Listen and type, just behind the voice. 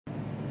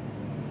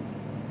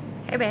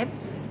Hey babe,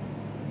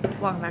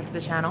 welcome back to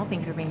the channel.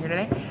 Thank you for being here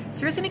today.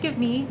 So you're going to give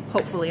me,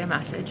 hopefully, a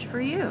message for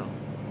you.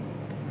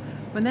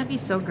 Wouldn't that be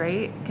so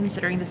great,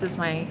 considering this is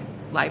my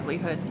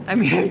livelihood? I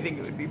mean, I think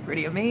it would be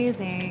pretty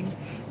amazing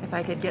if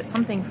I could get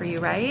something for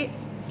you, right?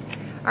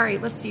 All right,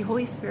 let's see.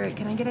 Holy Spirit,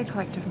 can I get a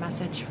collective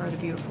message for the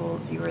beautiful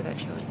viewer that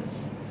chose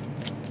this?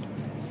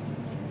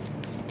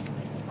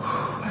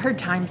 I heard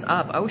time's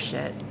up. Oh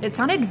shit. It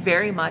sounded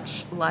very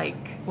much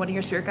like one of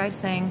your spirit guides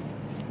saying,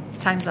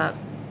 time's up.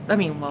 I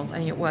mean,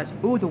 it was.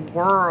 Ooh, the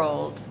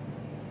world.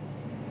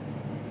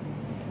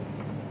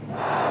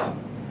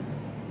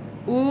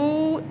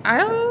 Ooh,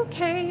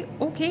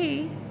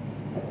 okay.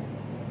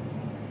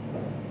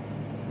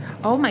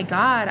 Oh my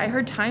God, I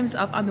heard time's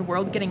up on the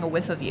world getting a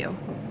whiff of you.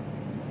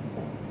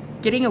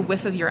 Getting a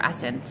whiff of your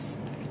essence.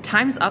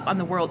 Time's up on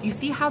the world. You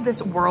see how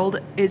this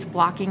world is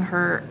blocking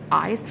her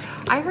eyes?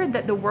 I heard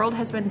that the world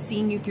has been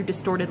seeing you through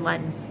distorted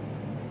lens.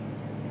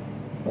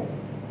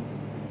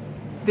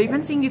 They've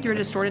been seeing you through a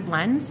distorted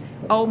lens.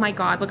 Oh my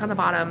God, look on the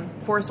bottom.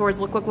 Four of Swords,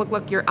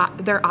 look.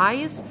 Their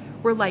eyes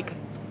were like,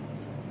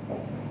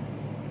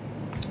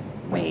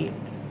 wait,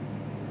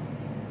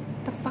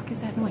 the fuck is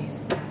that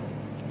noise?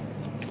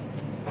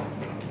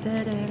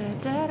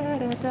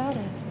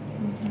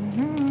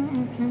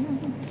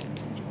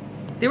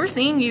 They were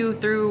seeing you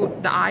through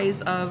the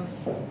eyes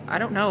of, I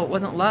don't know, it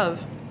wasn't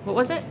love. What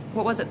was it?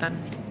 What was it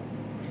then?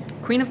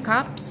 Queen of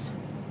Cups?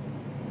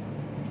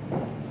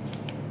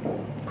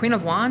 Queen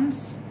of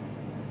Wands?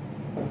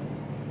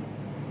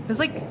 It was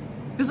like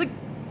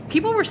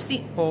people were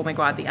seeing, oh my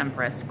God, the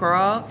Empress,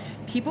 girl.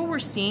 People were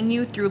seeing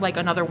you through like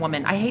another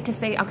woman. I hate to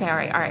say, okay, all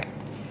right.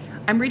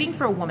 I'm reading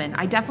for a woman.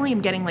 I definitely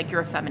am getting like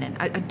you're a feminine.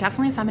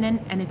 Definitely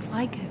feminine, and it's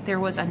like there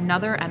was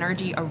another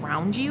energy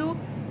around you,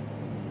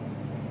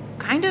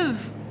 kind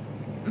of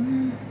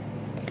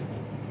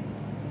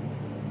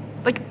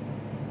like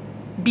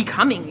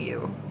becoming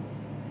you.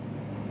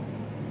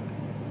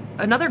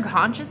 Another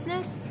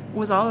consciousness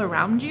was all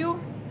around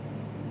you,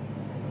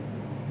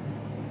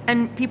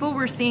 and people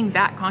were seeing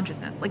that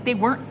consciousness. Like they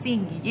weren't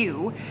seeing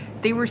you,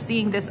 they were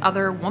seeing this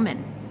other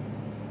woman.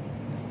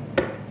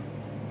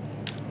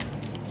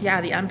 Yeah,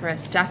 the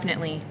Empress,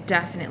 definitely.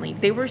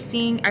 They were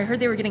seeing, I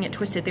heard they were getting it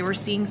twisted. They were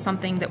seeing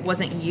something that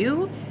wasn't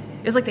you.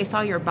 It was like they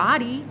saw your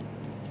body.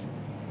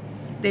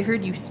 They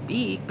heard you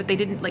speak, but they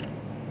didn't like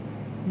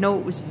know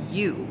it was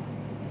you.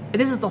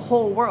 This is the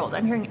whole world.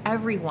 I'm hearing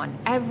everyone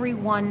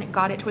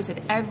got it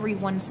twisted.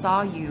 Everyone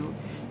saw you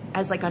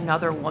as like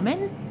another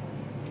woman.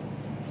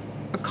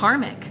 A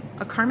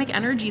karmic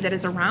energy that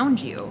is around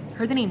you.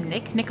 Heard the name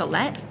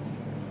Nicolette.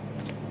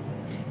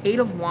 Eight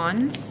of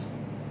Wands.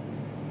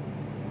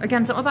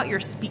 Again, something about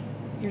your speech.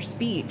 Your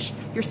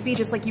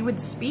speech is like you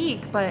would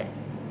speak, but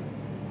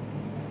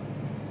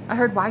I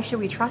heard, why should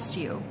we trust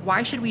you?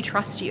 Why should we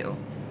trust you?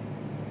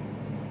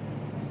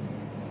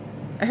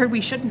 I heard we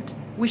shouldn't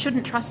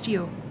trust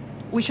you.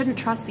 We shouldn't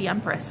trust the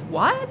Empress.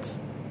 What?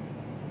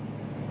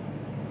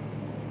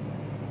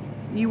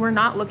 You were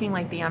not looking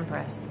like the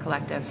Empress,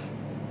 collective.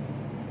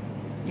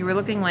 You were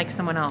looking like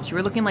someone else. You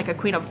were looking like a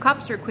Queen of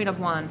Cups or a Queen of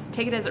Wands.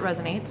 Take it as it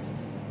resonates.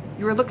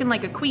 You were looking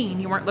like a queen.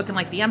 You weren't looking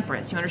like the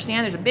Empress. You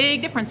understand? There's a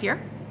big difference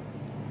here.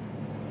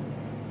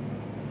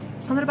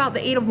 Something about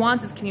the Eight of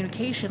Wands is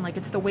communication. Like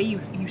it's the way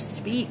you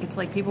speak. It's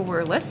like people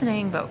were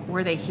listening, but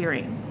were they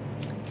hearing?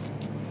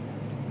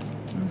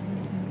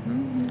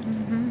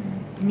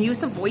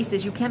 Muse of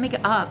voices. You can't make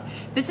it up.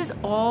 This is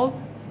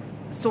all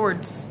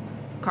swords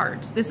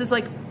cards. This is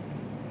like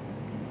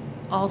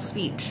all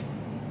speech,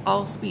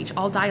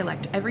 all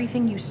dialect,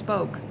 everything you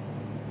spoke.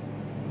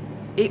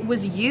 It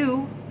was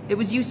you. It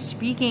was you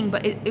speaking,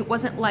 but it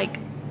wasn't like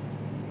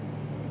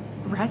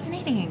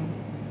resonating.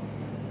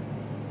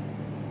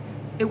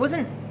 It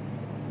wasn't,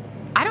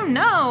 I don't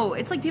know.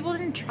 It's like people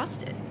didn't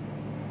trust it.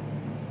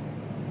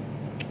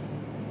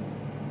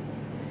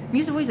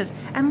 Muse of voices.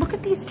 And look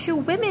at these two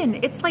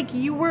women. It's like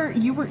you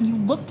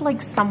looked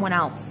like someone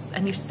else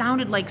and you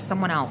sounded like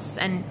someone else.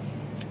 And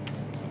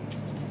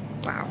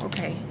wow,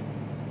 okay.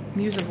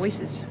 Muse of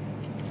voices.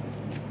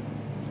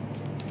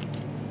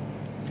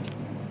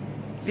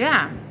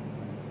 Yeah.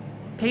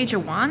 Page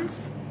of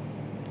Wands.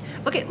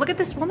 Look at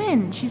this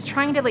woman. She's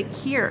trying to like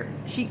hear.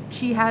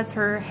 She has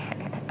her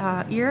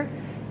ear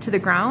to the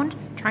ground,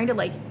 trying to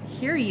like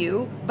hear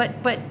you, but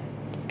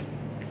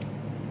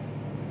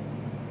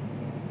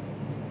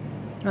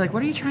you're like,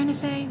 what are you trying to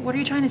say? What are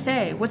you trying to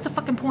say? What's the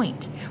fucking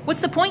point? What's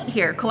the point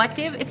here,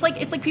 collective? It's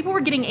like people were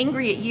getting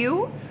angry at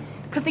you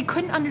because they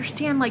couldn't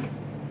understand like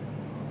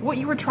what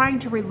you were trying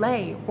to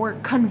relay or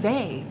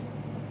convey.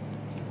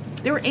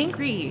 They were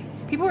angry.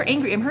 People were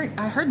angry.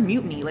 I heard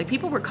mutiny. Like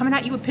people were coming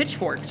at you with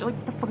pitchforks. They're like,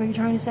 what the fuck are you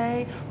trying to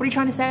say? What are you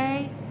trying to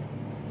say?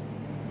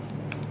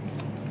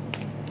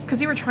 Because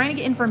they were trying to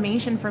get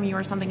information from you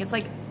or something. It's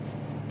like,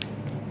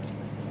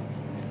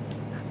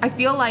 I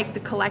feel like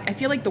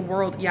the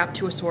world, yeah,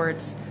 Two of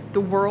Swords.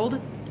 The world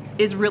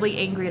is really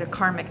angry at a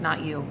karmic, not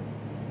you.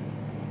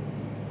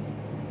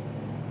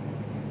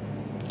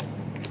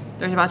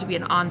 There's about to be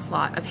an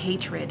onslaught of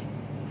hatred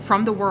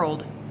from the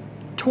world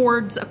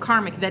towards a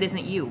karmic that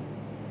isn't you.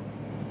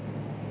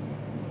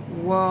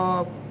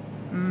 Whoa.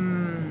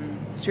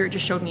 Spirit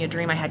just showed me a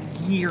dream I had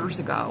years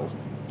ago.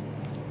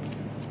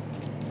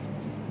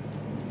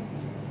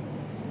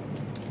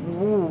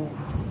 Ooh.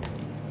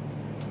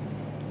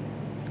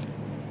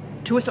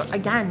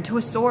 Again, Two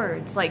of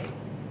Swords. Like,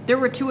 there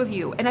were two of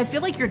you. And I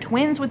feel like you're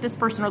twins with this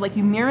person, or like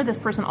you mirror this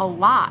person a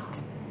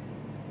lot.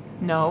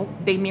 No,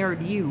 they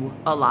mirrored you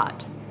a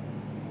lot.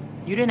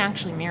 You didn't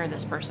actually mirror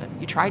this person.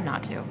 You tried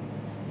not to.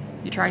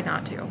 You tried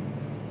not to.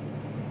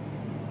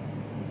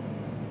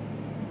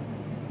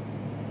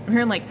 I'm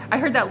hearing like, I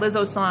heard that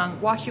Lizzo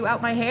song, wash you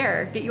out my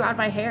hair, get you out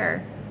my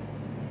hair.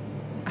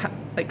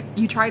 Like,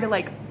 you try to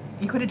like,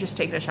 you could have just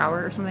taken a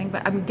shower or something,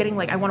 but I'm getting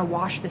like, I want to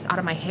wash this out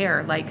of my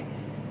hair. Like,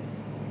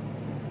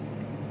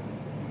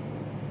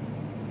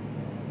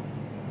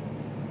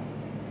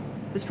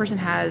 this person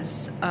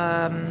has,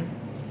 oh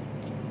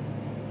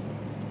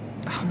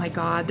my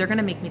God, they're going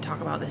to make me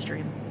talk about this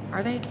dream.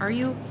 Are they? Are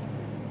you?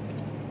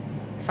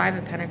 Five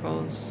of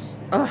Pentacles.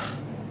 Ugh.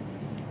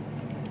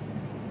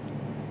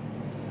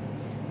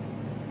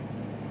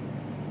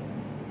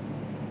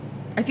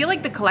 I feel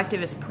like the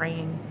collective is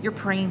praying. You're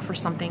praying for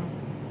something.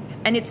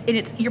 And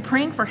you're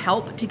praying for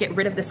help to get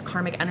rid of this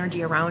karmic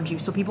energy around you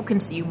so people can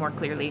see you more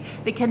clearly.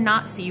 They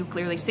cannot see you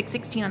clearly.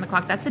 616 on the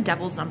clock, that's the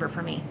devil's number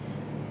for me.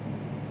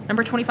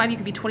 Number 25, you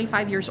could be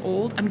 25 years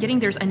old. I'm getting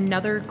there's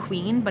another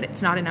queen, but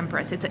it's not an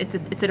empress. It's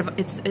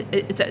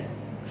a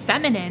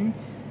feminine.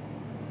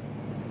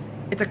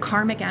 It's a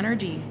karmic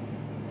energy.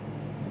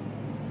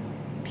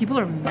 People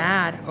are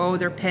mad. Oh,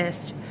 they're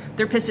pissed.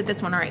 They're pissed at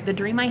this one. All right, the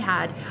dream I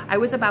had, I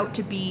was about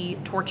to be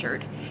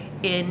tortured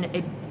in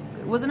a,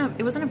 it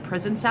wasn't a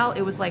prison cell.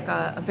 It was like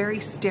a very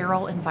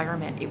sterile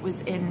environment. It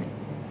was in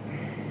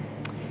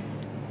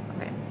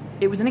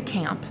a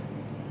camp.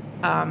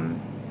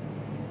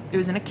 It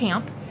was in a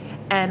camp,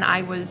 and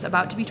I was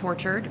about to be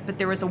tortured, but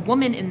there was a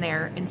woman in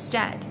there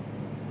instead,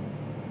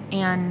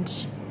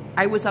 and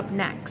I was up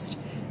next.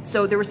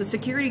 So there was a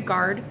security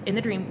guard in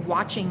the dream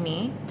watching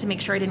me to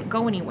make sure I didn't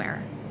go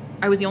anywhere.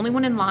 I was the only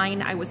one in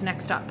line. I was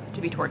next up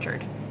to be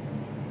tortured.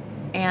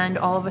 And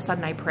all of a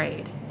sudden I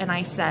prayed, and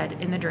I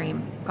said in the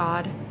dream,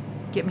 God,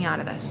 get me out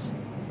of this.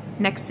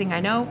 Next thing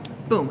I know,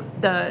 boom,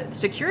 the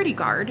security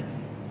guard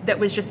that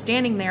was just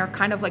standing there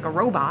kind of like a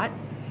robot,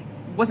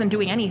 wasn't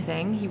doing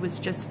anything. He was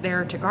just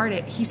there to guard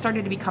it. He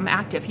started to become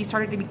active. He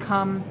started to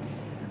become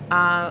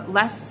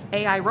less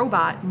AI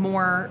robot,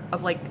 more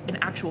of like an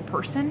actual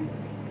person.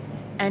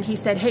 And he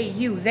said, hey,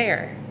 you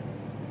there.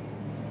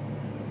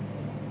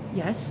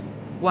 Yes?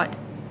 What?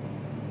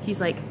 He's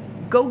like,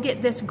 go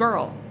get this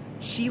girl.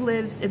 She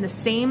lives in the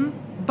same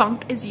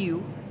bunk as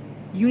you.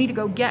 You need to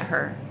go get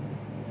her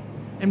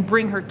and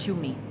bring her to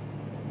me.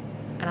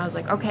 And I was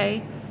like,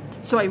 okay.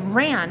 So I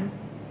ran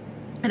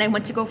and I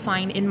went to go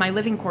find in my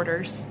living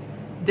quarters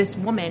this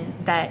woman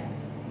that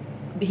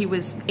he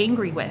was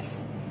angry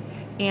with.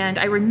 And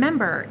I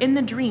remember in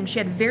the dream, she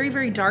had very,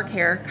 very dark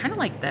hair, kind of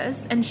like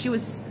this. And she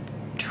was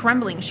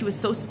trembling. She was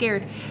so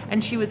scared,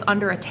 and she was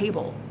under a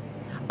table.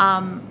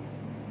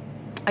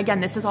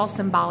 Again, this is all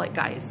symbolic,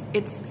 guys.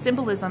 It's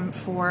symbolism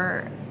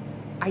for,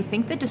 I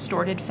think, the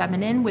distorted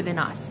feminine within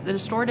us. The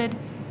distorted,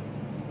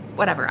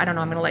 whatever. I don't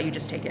know. I'm going to let you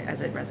just take it as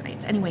it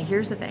resonates. Anyway,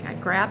 here's the thing. I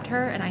grabbed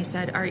her and I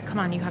said, all right, come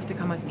on. You have to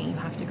come with me. You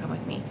have to come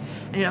with me.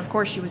 And you know, of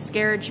course, she was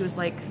scared. She was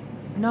like,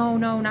 no,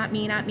 no, not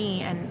me, not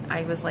me. And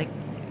I was like,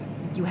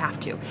 you have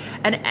to.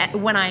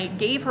 And when I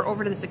gave her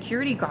over to the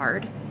security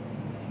guard,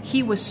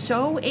 he was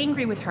so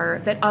angry with her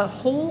that a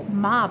whole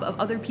mob of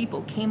other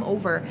people came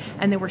over,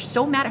 and they were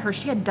so mad at her.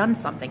 She had done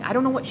something. I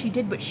don't know what she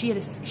did, but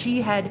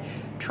she had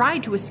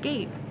tried to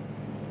escape.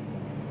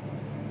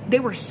 They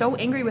were so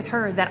angry with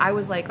her that I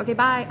was like, okay,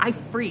 bye. I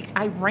freaked.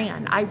 I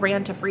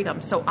ran to freedom.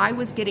 So I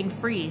was getting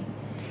free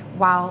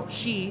while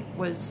she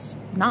was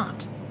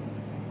not.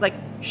 Like,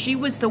 she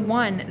was the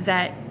one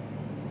that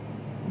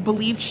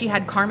believed she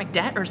had karmic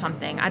debt or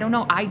something. I don't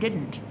know. I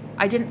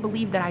didn't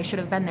believe that I should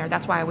have been there.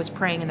 That's why I was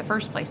praying in the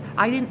first place.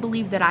 I didn't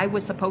believe that I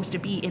was supposed to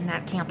be in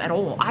that camp at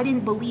all. I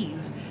didn't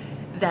believe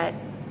that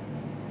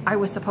I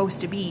was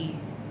supposed to be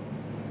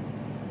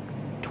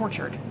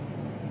tortured.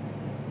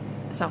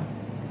 So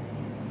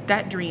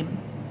that dream,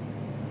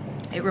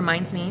 it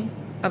reminds me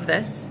of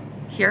this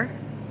here.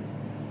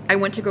 I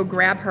went to go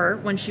grab her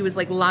when she was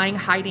like lying,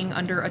 hiding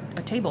under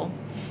a table.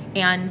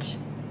 And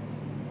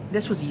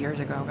this was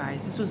years ago,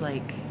 guys. This was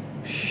like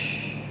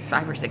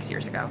 5 or 6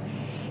 years ago.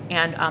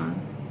 And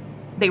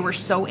they were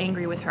so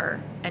angry with her,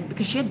 and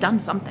because she had done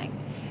something,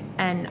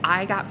 and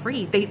I got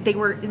free.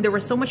 There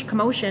was so much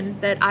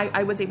commotion that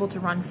I was able to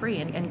run free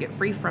and get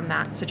free from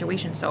that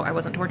situation. So I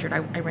wasn't tortured.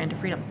 I ran to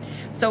freedom.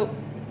 So,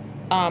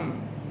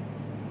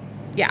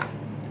 yeah,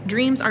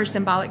 dreams are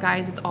symbolic,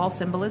 guys. It's all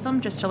symbolism,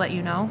 just to let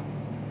you know.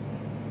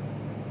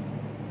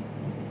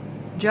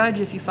 Judge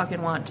if you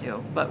fucking want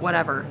to, but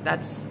whatever.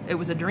 It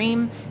was a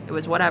dream. It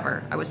was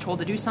whatever. I was told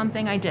to do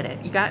something. I did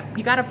it. You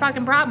got a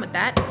fucking problem with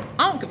that?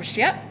 I don't give a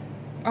shit.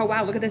 Oh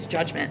wow, look at this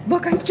judgment.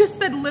 Look, I just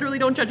said literally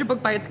don't judge a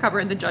book by its cover,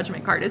 and the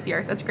judgment card is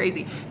here. That's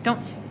crazy.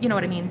 You know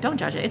what I mean? Don't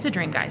judge it. It's a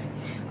dream, guys.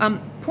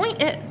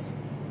 Point is,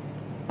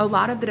 A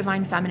lot of the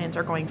divine feminines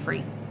are going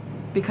free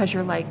because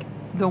you're like,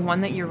 the one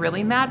that you're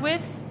really mad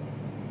with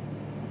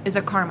is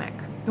a karmic.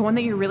 The one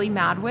that you're really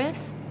mad with,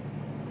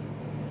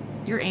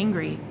 you're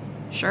angry,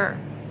 sure.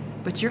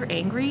 But you're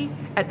angry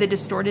at the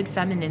distorted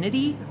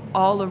femininity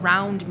all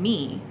around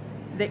me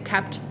that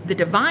kept the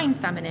divine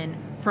feminine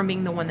from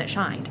being the one that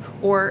shined.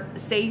 Or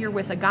say you're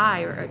with a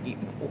guy or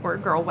a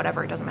girl,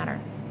 whatever, it doesn't matter.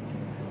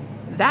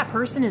 That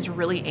person is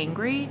really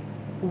angry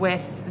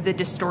with the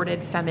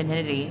distorted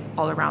femininity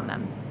all around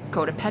them.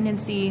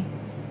 Codependency,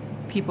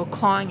 people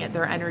clawing at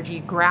their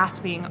energy,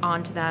 grasping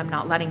onto them,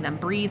 not letting them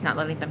breathe, not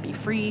letting them be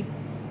free,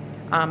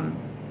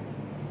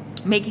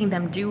 making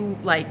them do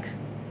like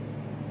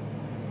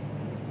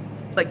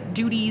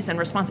duties and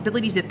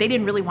responsibilities that they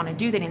didn't really want to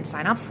do, they didn't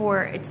sign up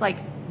for. It's like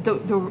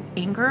the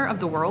anger of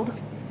the world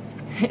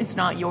is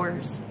not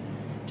yours,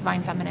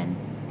 divine feminine.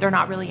 They're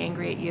not really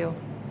angry at you.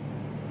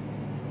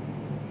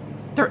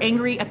 They're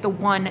angry at the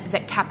one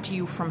that kept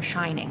you from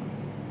shining.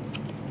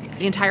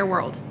 The entire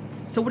world.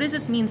 So what does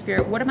this mean,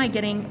 Spirit? What am I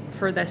getting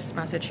for this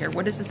message here?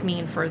 What does this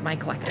mean for my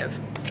collective?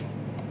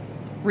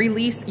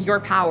 Release your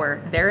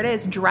power. There it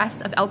is.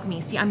 Dress of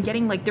alchemy. See, I'm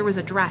getting like there was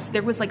a dress.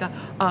 There was like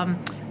a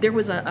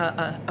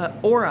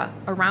aura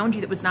around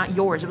you that was not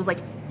yours. It was like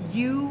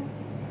you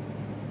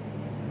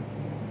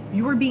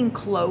were being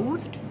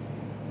clothed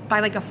by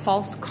like a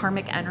false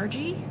karmic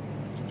energy.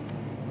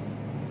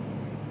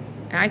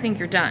 And I think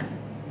you're done.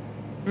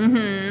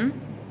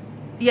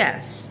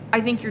 Yes,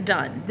 I think you're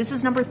done. This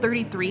is number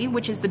 33,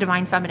 which is the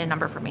divine feminine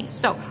number for me.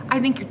 So I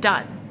think you're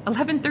done.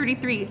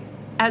 1133,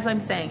 as I'm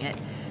saying it.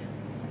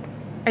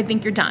 I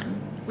think you're done.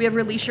 We have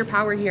release your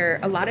power here.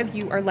 A lot of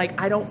you are like,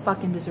 I don't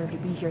fucking deserve to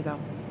be here though.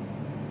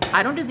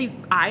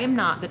 I am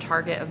not the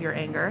target of your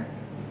anger.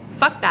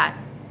 Fuck that.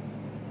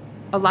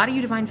 A lot of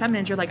you divine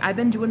feminines, you're like, I've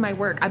been doing my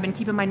work. I've been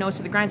keeping my nose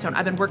to the grindstone.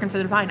 I've been working for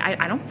the divine.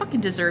 I don't fucking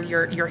deserve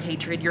your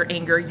hatred, your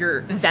anger,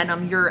 your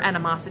venom, your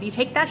animosity.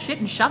 Take that shit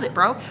and shove it,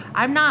 bro.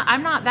 I'm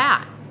not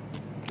that.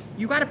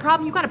 You got a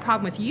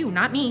problem with you,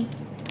 not me.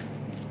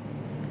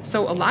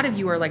 So a lot of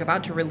you are like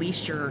about to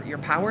release your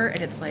power,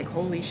 and it's like,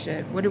 holy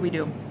shit, what did we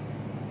do?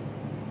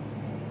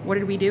 What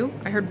did we do?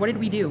 I heard, what did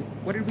we do?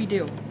 What did we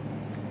do?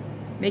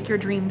 Make your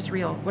dreams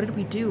real. What did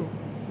we do?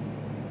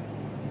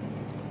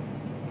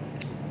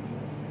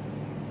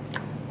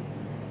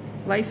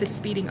 Life is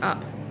speeding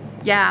up.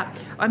 Yeah,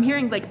 I'm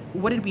hearing like,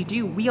 what did we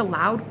do? We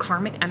allowed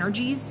karmic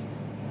energies,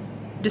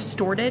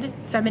 distorted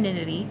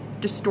femininity,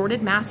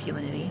 distorted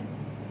masculinity,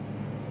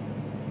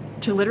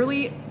 to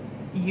literally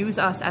use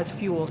us as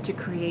fuel to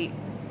create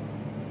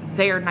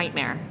their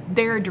nightmare,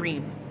 their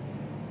dream,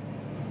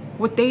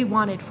 what they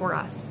wanted for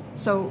us.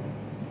 So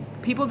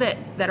people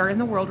that are in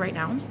the world right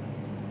now,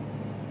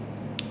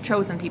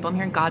 chosen people, I'm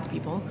hearing God's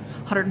people,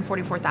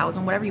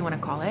 144,000, whatever you want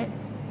to call it,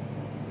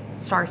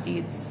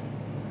 starseeds,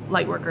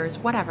 light workers,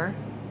 whatever,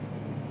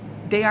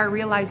 they are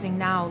realizing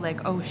now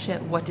like, oh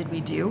shit, what did we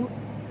do?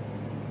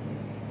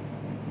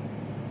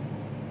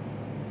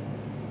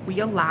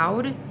 We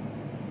allowed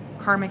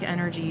karmic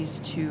energies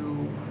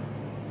to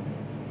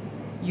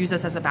use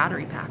us as a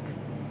battery pack,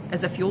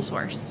 as a fuel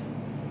source,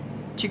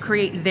 to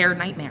create their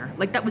nightmare.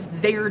 Like that was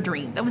their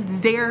dream. That was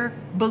their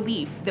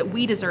belief that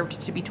we deserved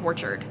to be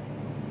tortured.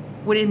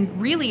 When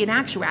in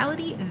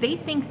actuality, they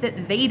think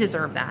that they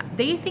deserve that.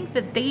 They think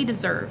that they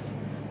deserve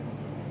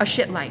a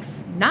shit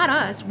life. Not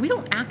us. We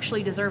don't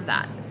actually deserve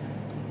that.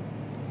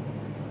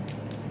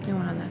 You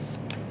want on this?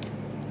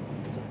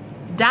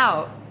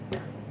 Doubt.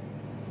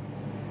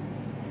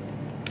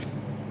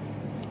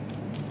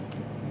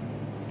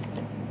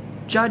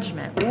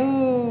 Judgment.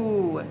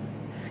 Ooh.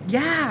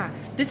 Yeah.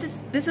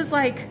 This is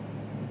like,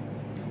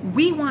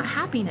 we want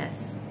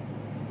happiness.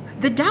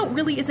 The doubt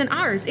really isn't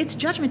ours. It's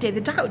Judgment Day.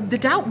 The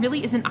doubt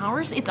really isn't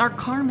ours. It's our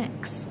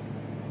karmics.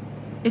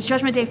 It's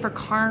Judgment Day for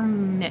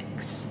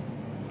karmics.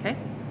 Okay?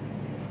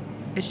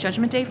 It's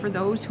Judgment Day for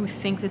those who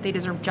think that they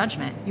deserve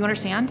judgment. You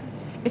understand?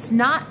 It's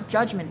not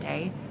Judgment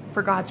Day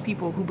for God's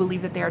people who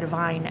believe that they are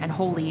divine and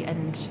holy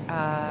and,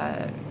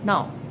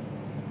 no.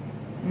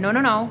 No, no,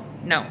 no,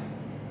 no.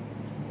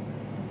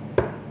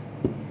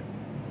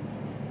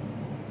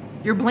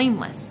 You're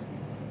blameless.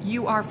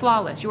 You are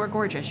flawless. You are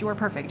gorgeous. You are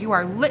perfect. You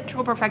are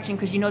literal perfection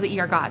because you know that you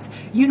are God's.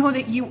 You know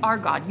that you are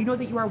God. You know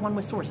that you are one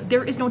with Source.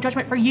 There is no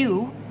judgment for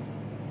you.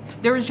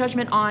 There is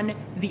judgment on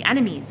the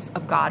enemies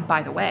of God,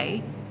 by the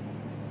way.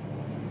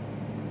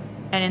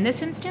 And in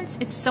this instance,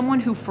 it's someone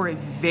who for a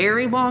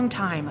very long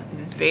time,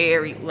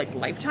 very, like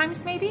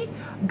lifetimes maybe,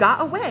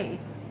 got away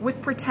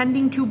with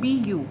pretending to be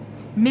you,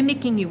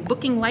 mimicking you,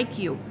 looking like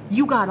you.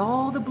 You got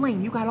all the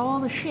blame. You got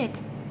all the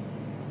shit.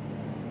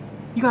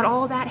 You got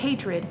all that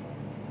hatred.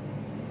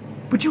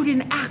 But you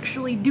didn't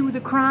actually do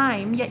the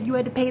crime, yet you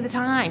had to pay the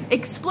time.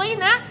 Explain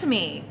that to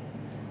me.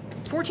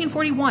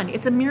 1441,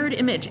 it's a mirrored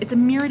image. It's a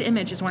mirrored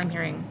image is what I'm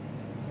hearing.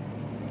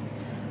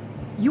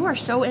 You are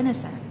so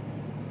innocent.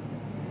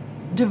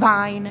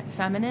 Divine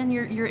feminine,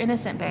 you're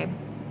innocent, babe.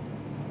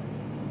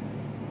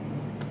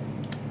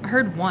 I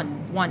heard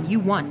one. You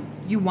won.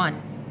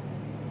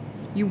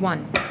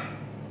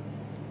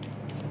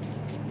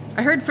 I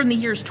I heard from the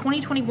years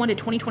 2021 to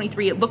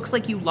 2023, it looks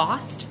like you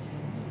lost,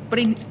 but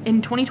in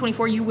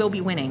 2024, you will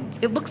be winning.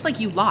 It looks like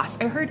you lost.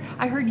 I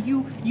heard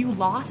you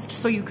lost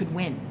so you could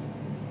win.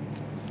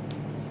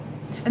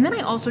 And then I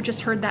also just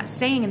heard that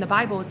saying in the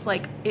Bible. It's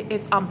like,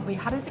 wait,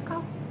 how does it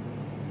go?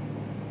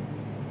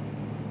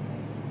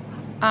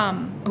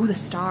 Oh, the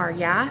star,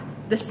 yeah?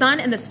 The sun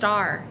and the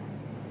star.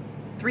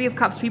 3 of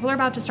Cups. People are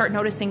about to start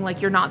noticing,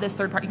 like, you're not this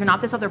third party. You're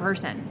not this other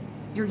person.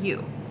 You're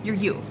you. You're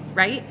you,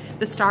 right?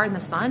 The star and the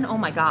sun. Oh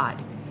my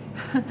God.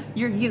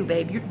 You're you,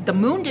 babe. The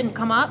moon didn't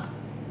come up.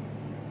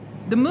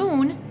 The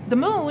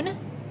moon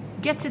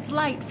gets its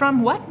light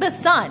from what? The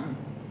sun.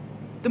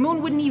 The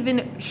moon wouldn't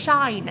even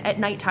shine at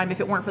nighttime if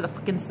it weren't for the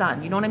fucking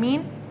sun. You know what I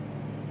mean?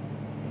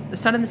 The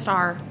sun and the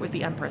star with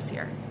the Empress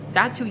here.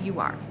 That's who you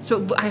are.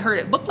 So I heard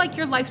it looked like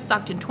your life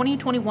sucked in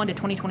 2021 to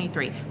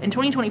 2023. In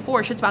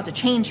 2024, shit's about to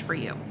change for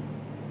you.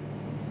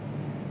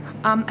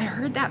 I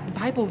heard that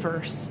Bible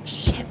verse.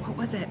 Shit, what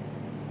was it?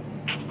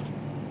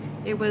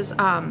 It was,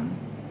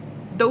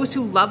 those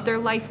who love their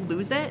life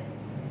lose it,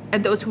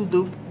 and those who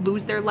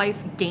lose their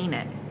life gain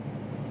it.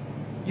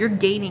 You're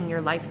gaining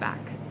your life back.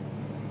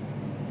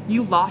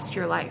 You lost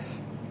your life.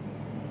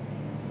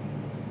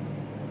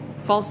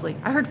 Falsely.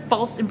 I heard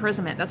false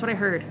imprisonment. That's what I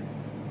heard.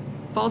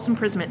 False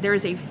imprisonment. There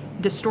is a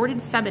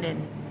distorted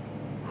feminine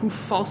who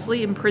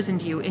falsely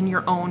imprisoned you in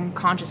your own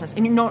consciousness,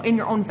 in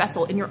your own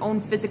vessel, in your own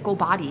physical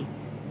body.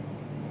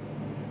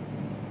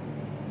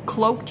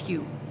 Cloaked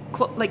you.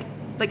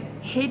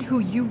 Like hid who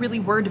you really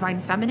were, divine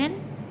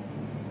feminine.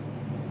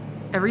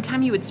 Every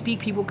time you would speak,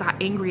 people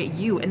got angry at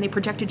you and they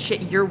projected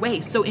shit your way.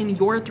 So in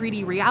your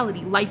 3D reality,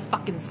 life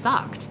fucking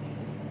sucked.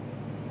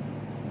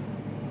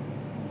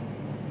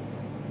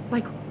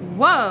 Like,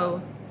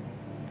 whoa.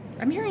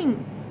 I'm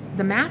hearing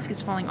the mask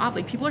is falling off.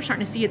 Like, people are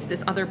starting to see it's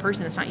this other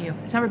person. It's not you.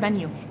 It's never been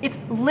you. It's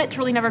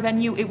literally never been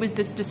you. It was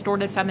this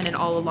distorted feminine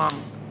all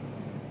along.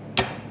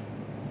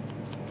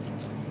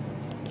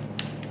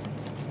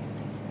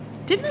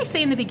 Didn't I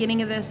say in the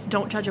beginning of this,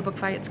 don't judge a book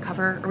by its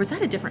cover? Or was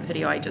that a different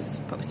video I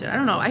just posted? I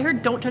don't know. I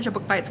heard don't judge a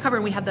book by its cover,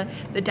 and we had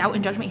the doubt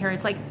and judgment here.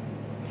 It's like,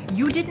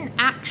 you didn't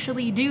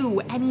actually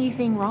do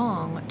anything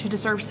wrong to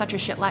deserve such a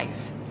shit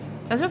life.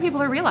 That's what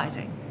people are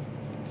realizing.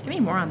 Give me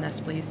more on this,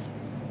 please.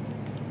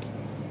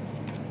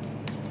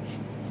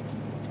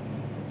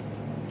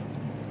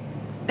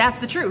 That's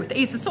the truth. The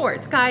Ace of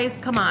Swords. Guys,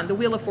 come on. The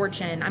Wheel of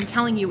Fortune. I'm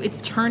telling you, it's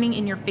turning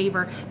in your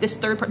favor. This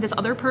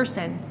other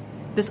person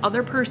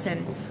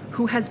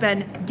who has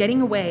been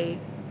getting away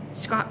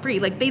scot-free.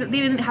 Like, they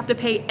didn't have to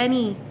pay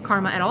any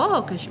karma at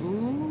all because,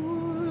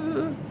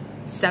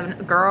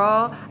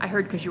 girl, I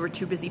heard because you were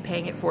too busy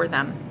paying it for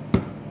them.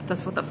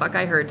 That's what the fuck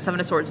I heard. 7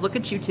 of Swords. Look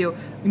at you two.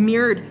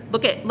 Mirrored.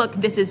 Look,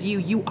 this is you.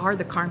 You are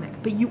the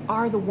karmic, but you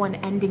are the one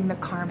ending the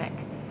karmic.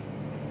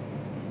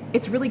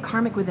 It's really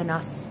karmic within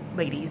us,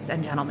 ladies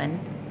and gentlemen.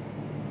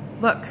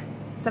 Look,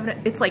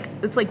 7, it's like,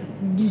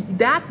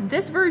 that's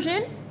this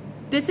version.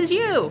 This is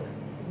you.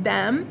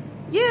 Them,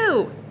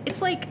 you.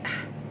 It's like,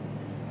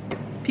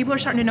 people are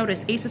starting to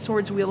notice Ace of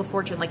Swords, Wheel of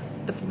Fortune.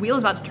 Like, the wheel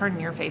is about to turn in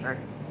your favor.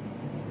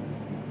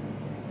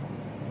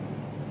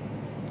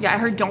 Yeah, I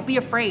heard don't be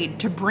afraid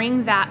to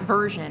bring that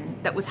version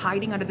that was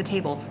hiding under the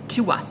table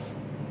to us,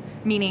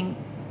 meaning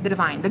the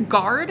divine. The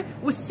guard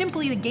was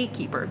simply the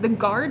gatekeeper. The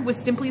guard was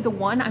simply the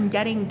one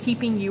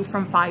keeping you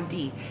from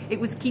 5D. It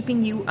was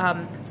keeping you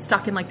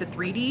stuck in like the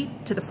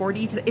 3D to the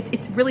 4D.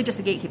 It's really just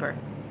a gatekeeper.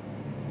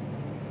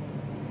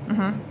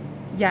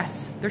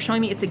 Yes, they're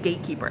showing me it's a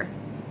gatekeeper.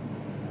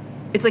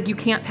 It's like you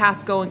can't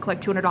pass go and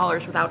collect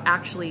 $200 without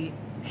actually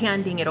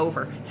handing it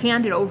over.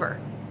 Hand it over.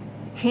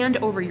 Hand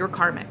over your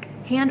karmic.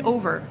 Hand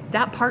over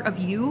that part of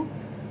you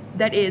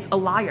that is a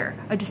liar,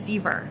 a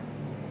deceiver,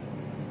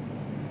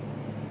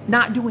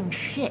 not doing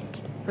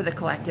shit for the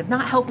collective,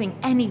 not helping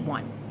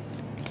anyone,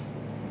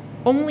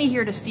 only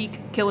here to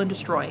seek, kill, and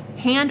destroy.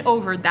 Hand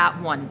over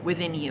that one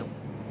within you.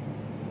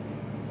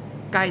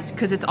 Guys,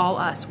 because it's all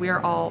us. We are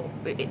all,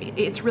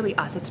 it's really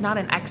us. It's not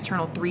an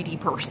external 3D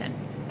person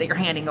that you're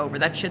handing over.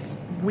 That shit's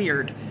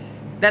weird.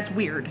 That's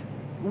weird.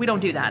 We don't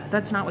do that.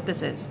 That's not what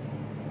this is.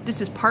 This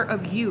is part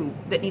of you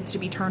that needs to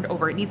be turned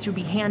over. It needs to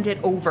be handed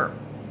over.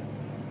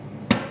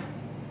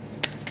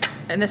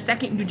 And the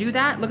second you do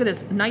that, look at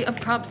this. Knight of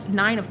Cups,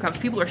 9 of Cups.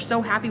 People are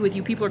so happy with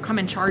you. People are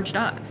coming charged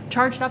up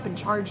and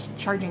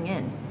charging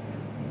in.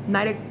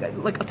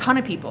 Like a ton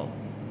of people.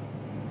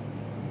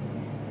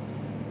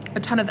 A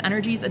ton of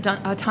energies, a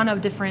ton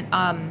of different,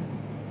 I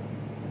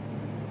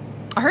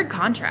heard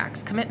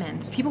contracts,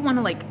 commitments. People want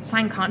to like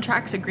sign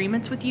contracts,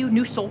 agreements with you,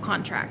 new soul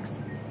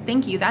contracts.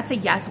 Thank you. That's a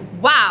yes.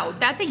 Wow.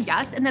 That's a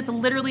yes. And that's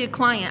literally a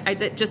client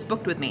that just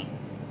booked with me.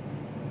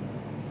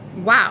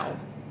 Wow.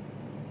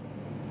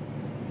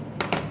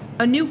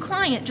 A new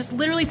client just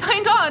literally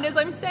signed on as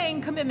I'm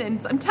saying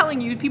commitments. I'm telling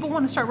you, people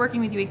want to start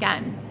working with you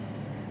again.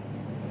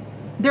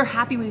 They're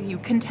happy with you,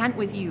 content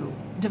with you,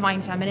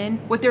 divine feminine.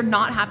 What they're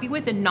not happy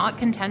with and not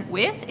content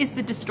with is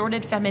the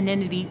distorted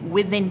femininity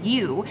within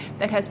you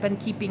that has been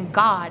keeping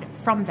God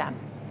from them.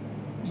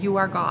 You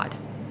are God.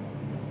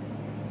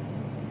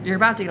 You're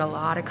about to get a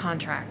lot of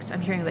contracts. I'm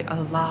hearing like a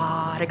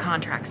lot of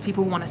contracts.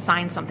 People want to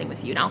sign something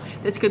with you. Now,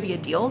 this could be a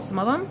deal, some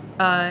of them.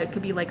 It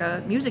could be like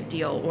a music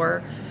deal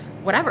or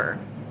whatever.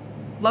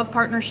 Love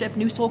partnership,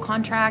 new soul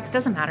contracts,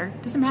 doesn't matter.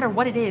 Doesn't matter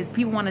what it is.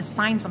 People want to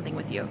sign something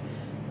with you.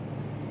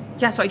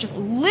 Yeah, so I just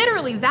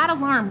literally, that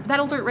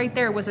alert right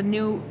there was a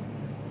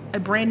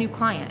brand new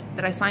client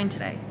that I signed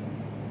today.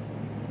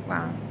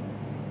 Wow.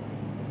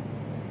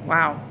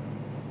 Wow.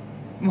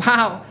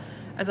 Wow.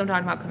 As I'm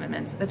talking about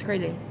commitments. That's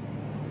crazy.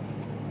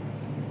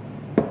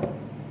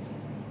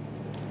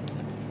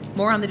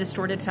 More on the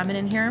distorted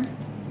feminine here.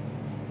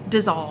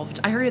 Dissolved.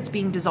 I heard it's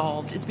being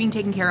dissolved. It's being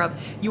taken care of.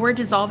 You are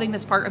dissolving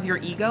this part of your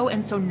ego,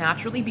 and so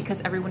naturally,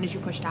 because everyone is you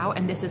pushed out,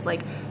 and this is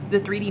like the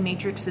 3D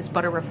matrix is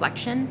but a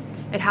reflection,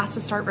 it has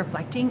to start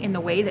reflecting in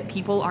the way that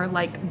people are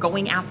like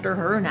going after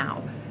her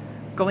now,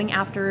 going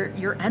after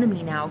your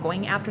enemy now,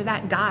 going after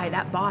that guy,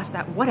 that boss,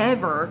 that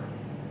whatever.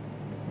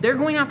 They're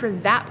going after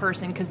that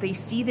person because they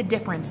see the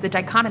difference, the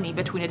dichotomy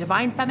between a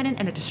divine feminine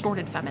and a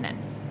distorted feminine.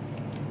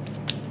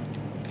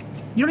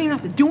 You don't even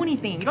have to do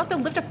anything. You don't have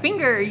to lift a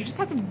finger. You just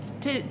have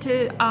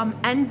to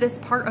end this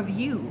part of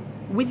you,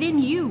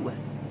 within you.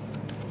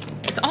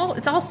 It's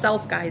all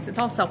self, guys. It's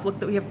all self. Look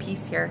that we have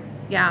peace here.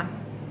 Yeah.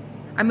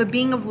 I'm a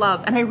being of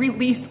love and I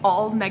release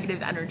all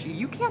negative energy.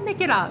 You can't make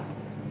it up.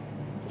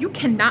 You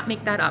cannot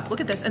make that up. Look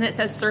at this. And it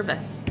says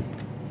service.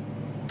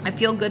 I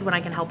feel good when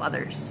I can help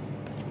others.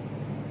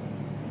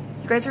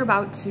 You guys are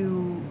about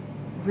to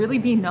really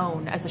be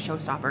known as a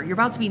showstopper. You're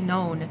about to be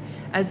known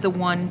as the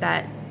one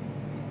that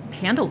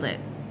handled it.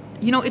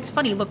 You know, it's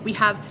funny. Look, we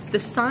have the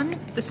sun,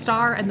 the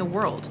star, and the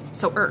world.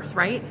 So Earth,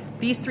 right?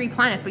 These 3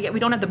 planets, but yet we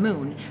don't have the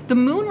moon. The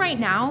moon right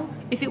now,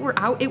 if it were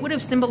out, it would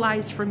have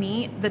symbolized for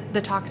me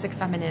the toxic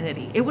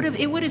femininity. It would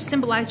have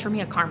symbolized for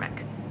me a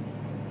karmic.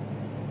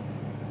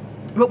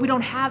 But we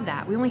don't have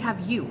that. We only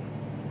have you.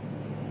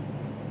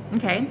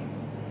 Okay?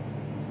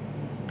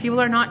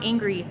 People are not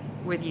angry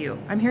with you.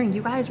 I'm hearing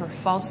you guys were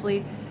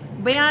falsely,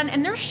 man,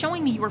 and they're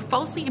showing me you were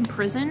falsely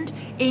imprisoned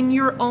in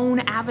your own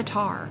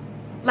avatar.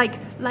 Like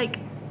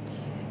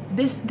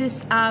this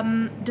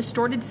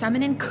distorted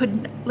feminine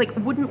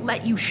wouldn't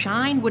let you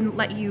shine, wouldn't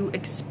let you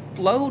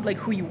explode like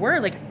who you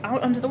were, like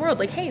out onto the world,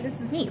 like, hey, this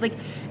is me. Like,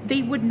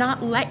 they would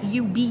not let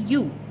you be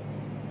you.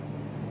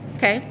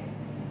 Okay?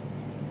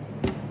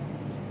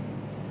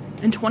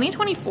 In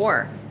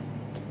 2024,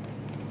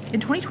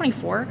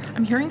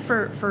 I'm hearing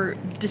for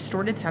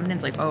distorted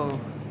feminines, like,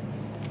 oh,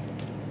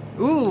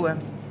 ooh,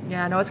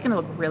 yeah, no, it's gonna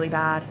look really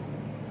bad.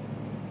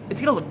 It's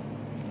gonna look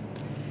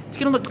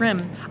grim.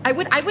 I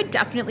would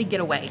definitely get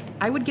away.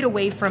 I would get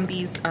away from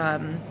these.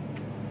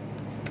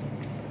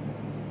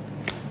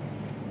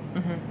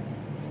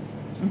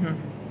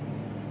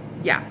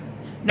 Yeah.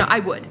 No,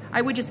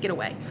 I would just get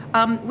away.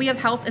 We have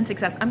health and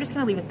success. I'm just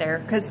gonna leave it there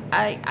because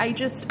I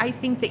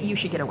think that you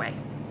should get away.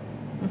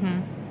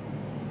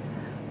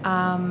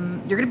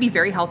 You're gonna be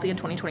very healthy in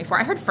 2024.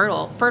 I heard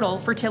fertile,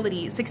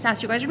 fertility,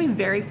 success. You guys are gonna be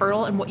very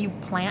fertile in what you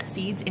plant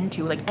seeds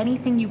into. Like,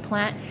 anything you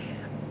plant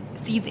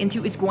seeds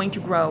into is going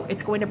to grow.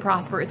 It's going to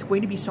prosper. It's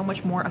going to be so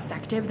much more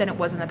effective than it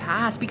was in the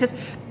past because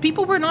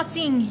people were not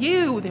seeing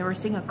you. They were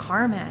seeing a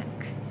karmic.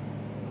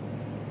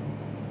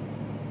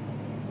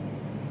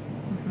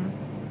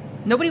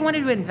 Nobody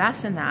wanted to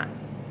invest in that.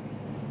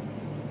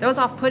 That was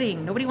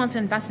off-putting. Nobody wants to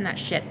invest in that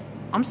shit.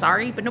 I'm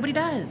sorry, but nobody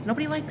does.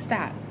 Nobody likes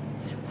that.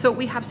 So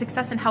we have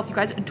success and health. You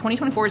guys,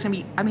 2024 is going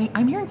to be,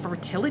 I'm hearing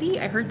fertility.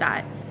 I heard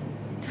that.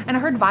 And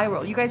I heard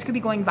viral. You guys could be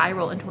going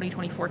viral in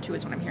 2024 too,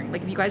 is what I'm hearing.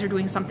 Like, if you guys are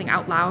doing something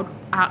out loud,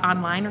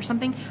 online or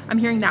something, I'm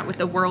hearing that with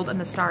the world and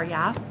the star,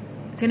 yeah?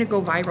 It's going to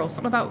go viral.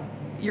 Something about,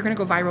 you're going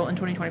to go viral in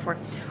 2024.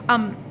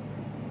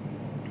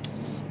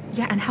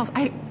 Yeah, and health.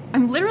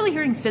 I'm literally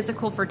hearing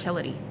physical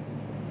fertility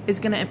is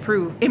going to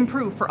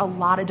improve for a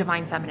lot of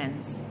divine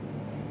feminines.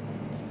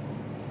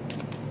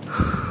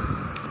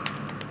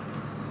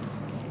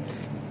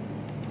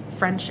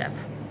 Friendship.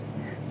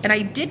 And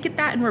I did get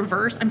that in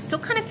reverse. I'm still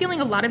kind of feeling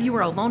a lot of you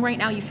are alone right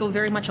now. You feel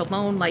very much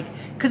alone, like,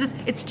 because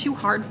it's too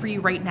hard for you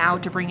right now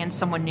to bring in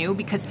someone new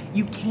because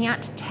you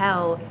can't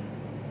tell.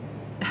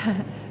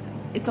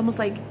 It's almost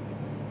like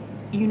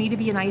you need to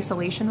be in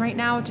isolation right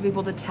now to be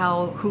able to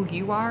tell who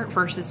you are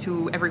versus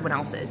who everyone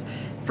else is.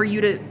 For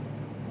you to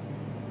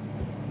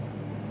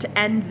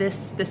end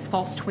this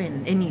false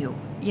twin in you.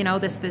 You know,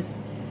 this.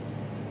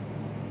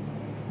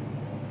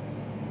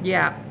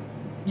 Yeah.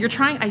 You're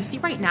trying, I see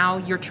right now,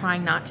 you're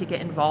trying not to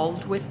get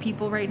involved with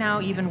people right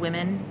now, even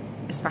women,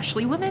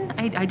 especially women.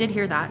 I did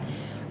hear that.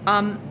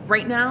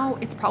 Right now,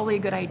 it's probably a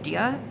good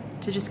idea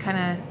to just kind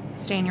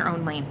of stay in your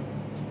own lane.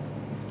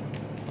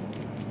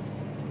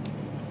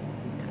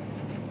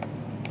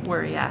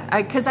 Worry,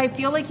 yeah. Because I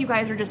feel like you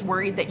guys are just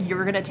worried that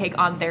you're going to take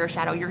on their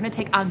shadow. You're going to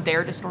take on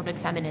their distorted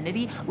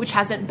femininity, which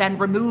hasn't been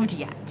removed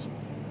yet.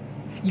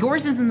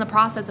 Yours is in the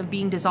process of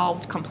being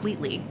dissolved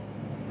completely.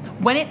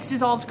 When it's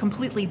dissolved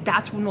completely,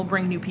 that's when we'll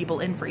bring new people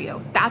in for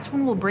you. That's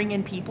when we'll bring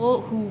in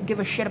people who give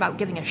a shit about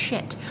giving a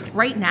shit.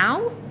 Right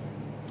now,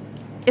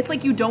 it's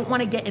like you don't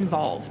want to get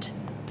involved.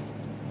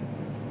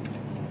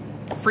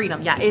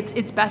 freedom. Yeah,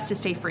 it's best to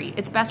stay free.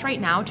 It's best right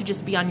now to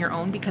just be on your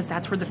own because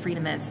that's where the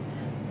freedom is.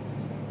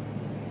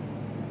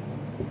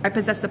 I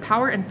possess the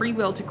power and free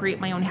will to create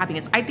my own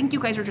happiness. I think you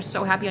guys are just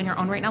so happy on your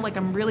own right now. Like,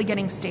 I'm really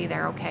getting stay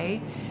there,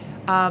 okay?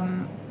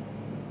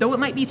 Though it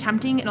might be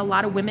tempting and a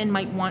lot of women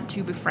might want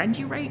to befriend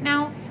you right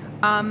now,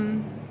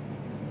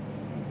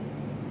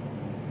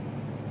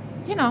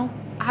 you know,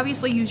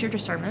 obviously use your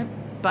discernment,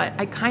 but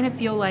I kind of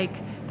feel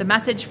like the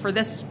message for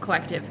this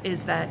collective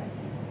is that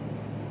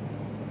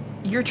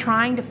you're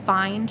trying to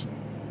find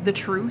the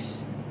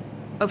truth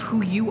of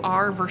who you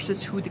are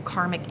versus who the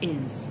karmic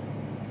is.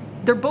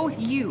 They're both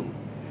you.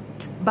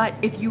 But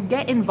if you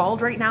get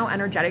involved right now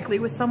energetically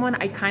with someone,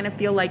 I kind of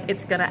feel like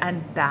it's gonna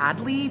end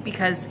badly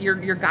because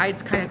your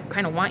guides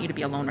kind of want you to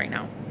be alone right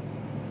now.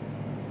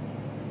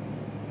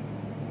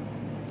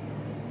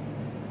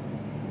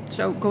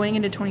 So going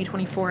into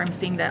 2024, I'm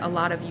seeing that a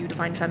lot of you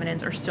divine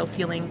feminines are still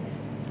feeling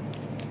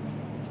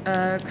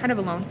kind of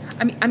alone.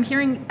 I mean, I'm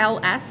hearing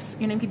LS.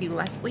 Your name could be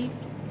Leslie.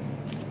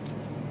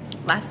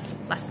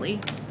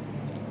 Leslie.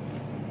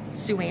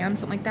 Sue-Ann,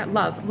 something like that.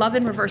 Love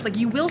in reverse. Like,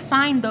 you will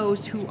find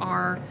those who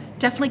are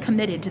definitely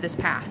committed to this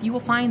path. You will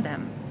find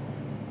them.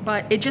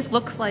 But it just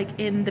looks like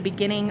in the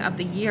beginning of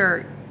the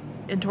year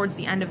and towards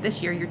the end of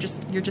this year, you're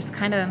just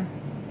kind of,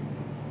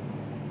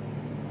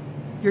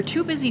 you're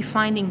too busy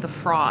finding the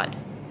fraud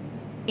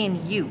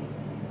in you.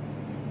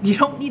 You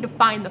don't need to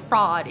find the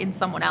fraud in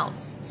someone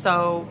else.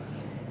 So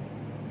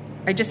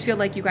I just feel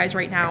like you guys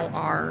right now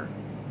are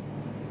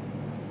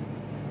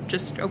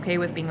just okay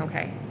with being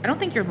okay. I don't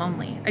think you're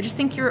lonely. I just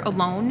think you're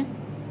alone,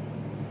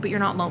 but you're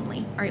not lonely.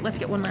 All right, let's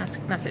get one last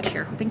message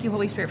here. Thank you,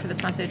 Holy Spirit, for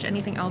this message.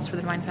 Anything else for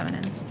the divine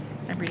feminines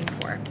I'm reading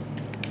for?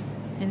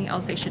 Anything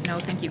else they should know?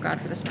 Thank you, God,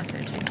 for this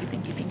message. Thank you,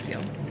 thank you, thank you.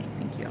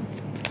 Thank you.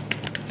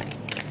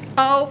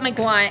 Oh my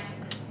God.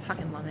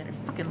 Fucking love it.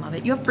 I fucking love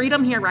it. You have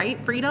freedom here, right?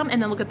 Freedom.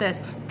 And then look at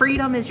this.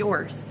 Freedom is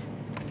yours.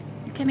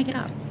 You can't make it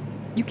up.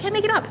 You can't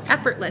make it up.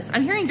 Effortless.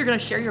 I'm hearing you're going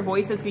to share your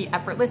voice. It's going to be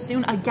effortless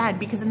soon. Again,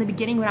 because in the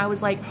beginning when I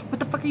was like, what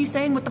the fuck are you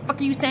saying? What the fuck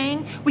are you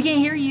saying? We can't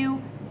hear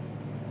you.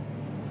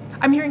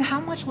 I'm hearing how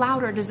much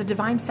louder does a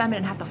divine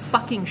feminine have to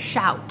fucking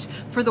shout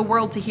for the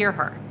world to hear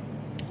her?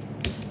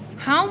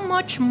 How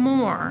much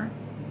more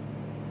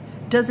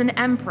does an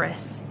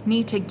empress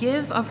need to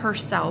give of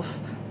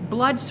herself,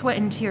 blood, sweat,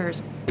 and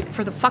tears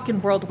for the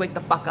fucking world to wake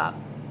the fuck up?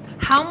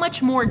 How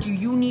much more do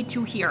you need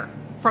to hear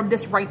from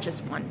this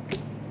righteous one?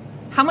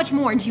 How much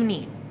more do you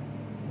need?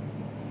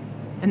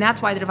 And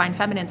that's why the divine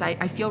feminines,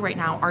 I feel right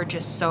now, are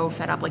just so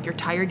fed up. Like, you're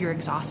tired, you're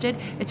exhausted.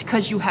 It's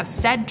because you have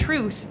said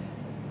truth,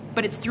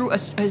 but it's through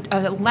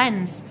a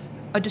lens,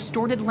 a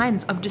distorted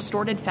lens of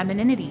distorted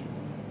femininity.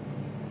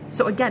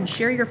 So again,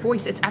 share your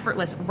voice. It's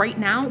effortless. Right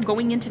now,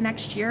 going into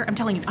next year, I'm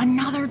telling you,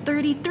 another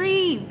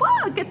 33.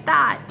 Whoa, look at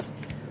that.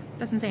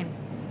 That's insane.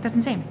 That's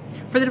insane.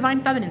 For the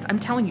divine feminines, I'm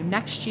telling you,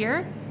 next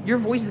year, your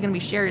voice is going to be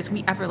shared. It's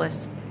going to be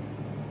effortless.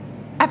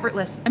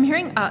 Effortless. I'm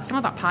hearing something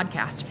about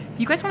podcast. If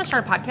you guys want to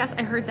start a podcast,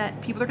 I heard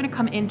that people are going to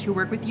come in to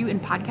work with you in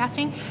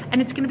podcasting,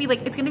 and it's going to be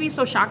like, it's going to be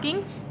so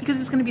shocking because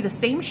it's going to be the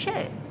same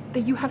shit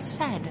that you have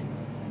said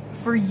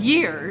for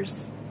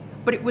years,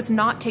 but it was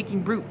not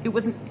taking root. It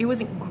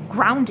wasn't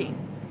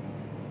grounding.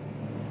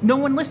 No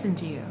one listened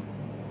to you.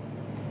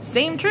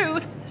 Same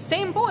truth,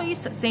 same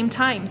voice, same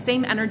time,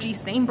 same energy,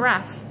 same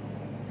breath.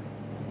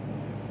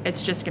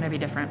 It's just going to be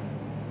different.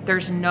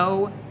 There's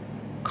no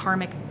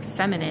karmic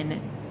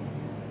feminine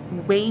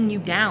weighing you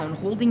down,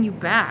 holding you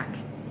back,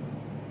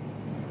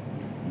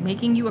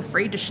 making you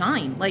afraid to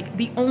shine. Like,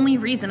 the only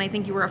reason I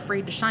think you were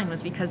afraid to shine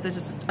was because there's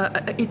just,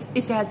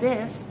 it's as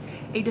if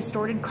a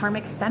distorted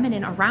karmic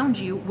feminine around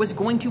you was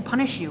going to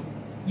punish you.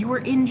 You were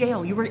in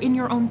jail. You were in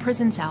your own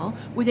prison cell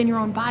within your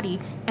own body,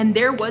 and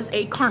there was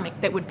a karmic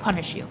that would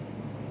punish you.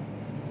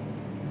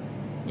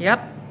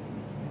 Yep.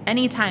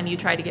 Anytime you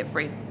try to get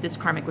free, this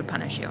karmic would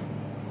punish you.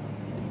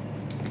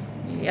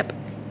 Yep.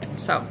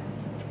 So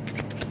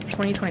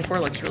 2024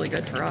 looks really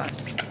good for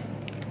us.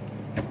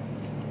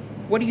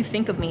 What do you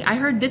think of me? I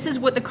heard this is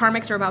what the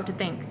karmics are about to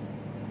think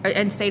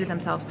and say to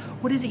themselves.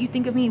 What is it you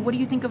think of me? What do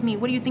you think of me?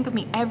 What do you think of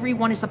me?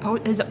 Everyone is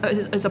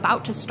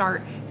about to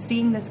start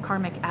seeing this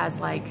karmic as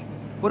like,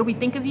 what do we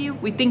think of you?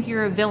 We think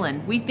you're a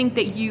villain. We think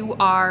that you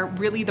are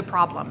really the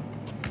problem.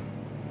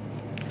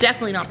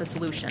 Definitely not the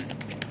solution.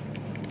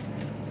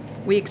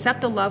 We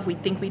accept the love we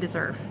think we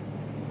deserve.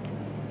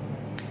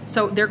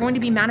 So they're going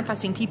to be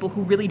manifesting people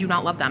who really do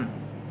not love them.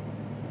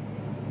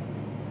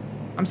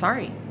 I'm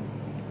sorry.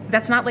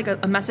 That's not like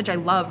a message I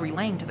love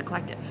relaying to the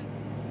collective.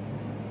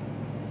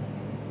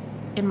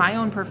 In my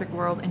own perfect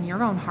world, in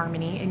your own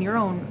harmony, in your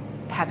own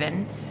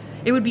heaven,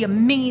 it would be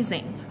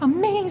amazing,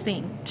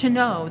 amazing to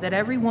know that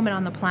every woman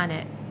on the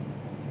planet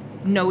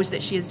knows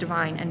that she is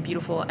divine and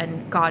beautiful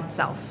and God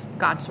self,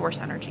 God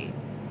source energy.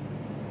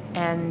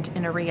 And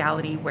in a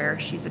reality where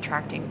she's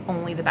attracting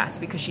only the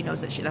best because she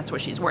knows that that's what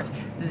she's worth.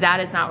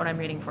 That is not what I'm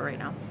reading for right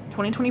now.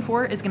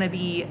 2024 is going to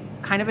be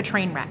kind of a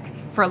train wreck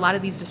for a lot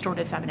of these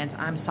distorted feminines.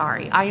 I'm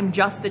sorry. I am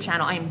just the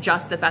channel. I am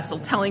just the vessel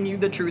telling you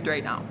the truth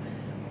right now.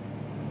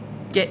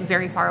 Get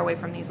very far away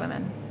from these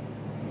women.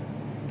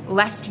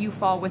 lest you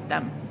fall with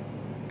them.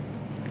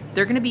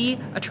 They're going to be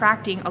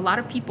attracting a lot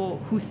of people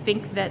who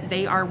think that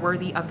they are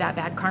worthy of that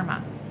bad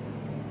karma.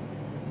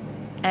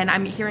 And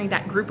I'm hearing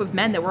that group of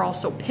men that were all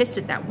so pissed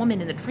at that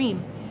woman in the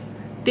dream,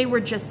 they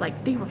were just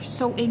like, they were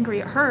so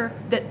angry at her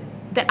that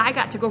I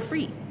got to go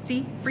free.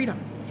 See, freedom.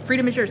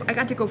 Freedom is yours. I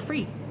got to go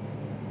free.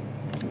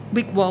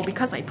 Well,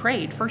 because I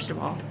prayed, first of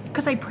all.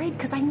 Because I prayed,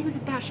 because I knew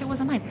that shit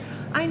wasn't mine.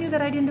 I knew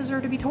that I didn't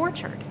deserve to be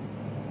tortured.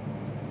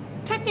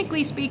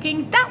 Technically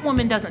speaking, that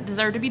woman doesn't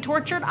deserve to be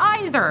tortured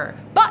either.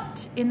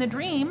 But in the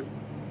dream,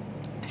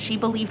 she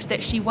believed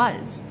that she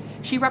was.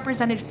 She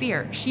represented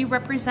fear. She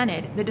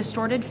represented the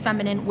distorted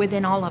feminine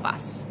within all of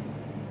us.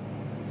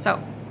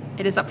 So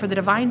it is up for the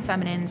divine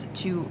feminines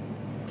to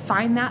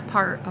find that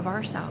part of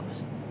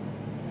ourselves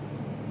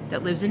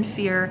that lives in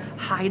fear,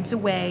 hides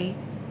away,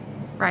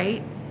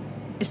 right?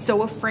 Is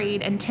so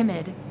afraid and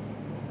timid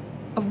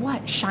of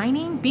what?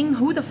 Shining? Being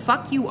who the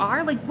fuck you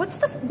are? Like,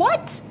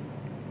 what?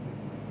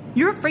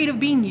 You're afraid of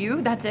being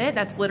you? That's it?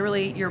 That's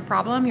literally your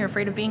problem? You're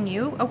afraid of being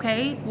you?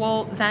 Okay,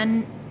 well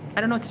then,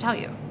 I don't know what to tell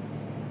you.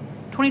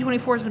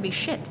 2024 is gonna be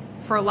shit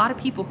for a lot of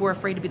people who are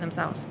afraid to be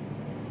themselves.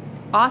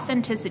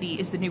 Authenticity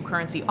is the new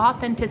currency.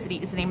 Authenticity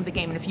is the name of the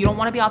game. And if you don't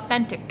want to be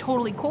authentic,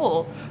 totally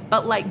cool.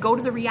 But like, go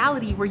to the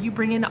reality where you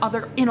bring in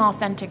other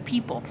inauthentic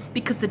people.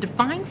 Because the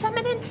divine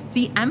feminine,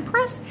 the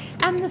empress,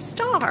 and the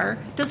star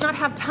does not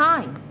have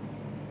time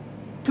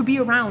to be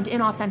around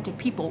inauthentic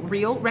people.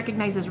 Real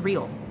recognizes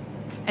real.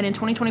 And in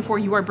 2024,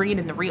 you are bringing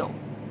in the real.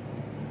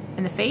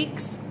 And the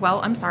fakes,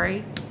 well, I'm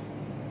sorry.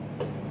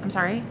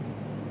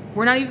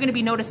 We're not even going to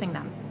be noticing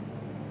them.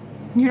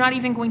 You're not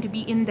even going to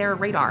be in their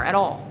radar at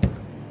all.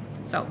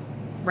 So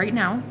right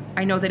now,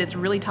 I know that it's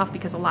really tough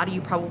because a lot of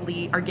you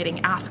probably are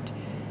getting asked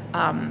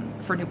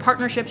for new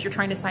partnerships. You're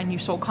trying to sign new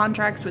soul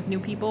contracts with new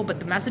people. But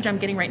the message I'm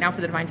getting right now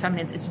for the divine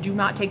feminines is do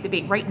not take the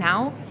bait. Right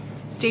now,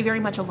 stay very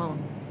much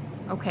alone,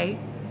 okay?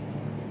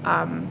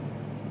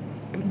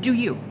 Do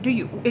you.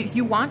 If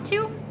you want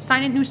to,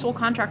 sign a new soul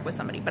contract with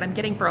somebody. But I'm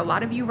getting for a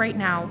lot of you right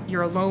now,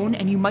 you're alone,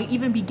 and you might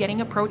even be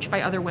getting approached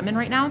by other women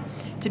right now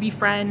to be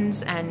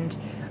friends, and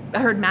I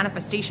heard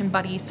manifestation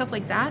buddies, stuff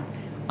like that.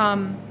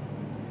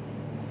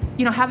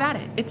 You know, have at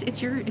it.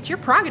 It's your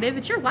prerogative.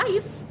 It's your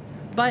life.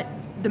 But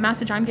the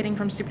message I'm getting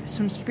from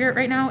spirit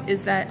right now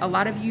is that a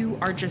lot of you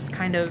are just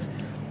kind of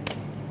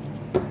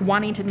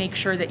wanting to make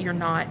sure that you're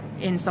not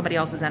in somebody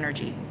else's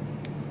energy.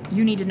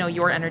 You need to know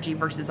your energy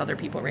versus other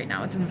people right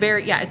now. It's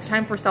it's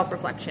time for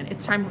self-reflection.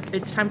 It's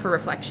time for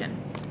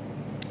reflection.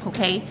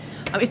 Okay?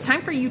 It's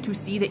time for you to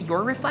see that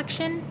your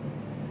reflection,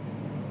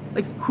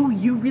 like who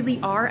you really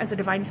are as a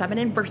divine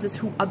feminine versus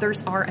who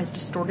others are as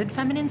distorted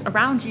feminines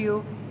around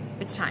you.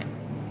 It's time.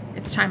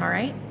 It's time, all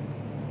right?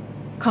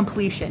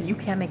 Completion. You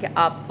can't make it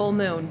up. Full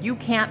moon. You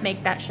can't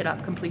make that shit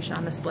up. Completion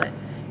on the split.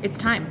 It's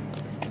time.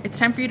 It's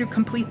time for you to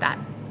complete that.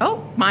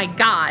 Oh my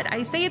God.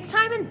 I say it's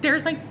time and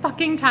there's my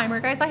fucking timer.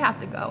 Guys, I have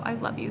to go. I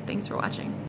love you. Thanks for watching.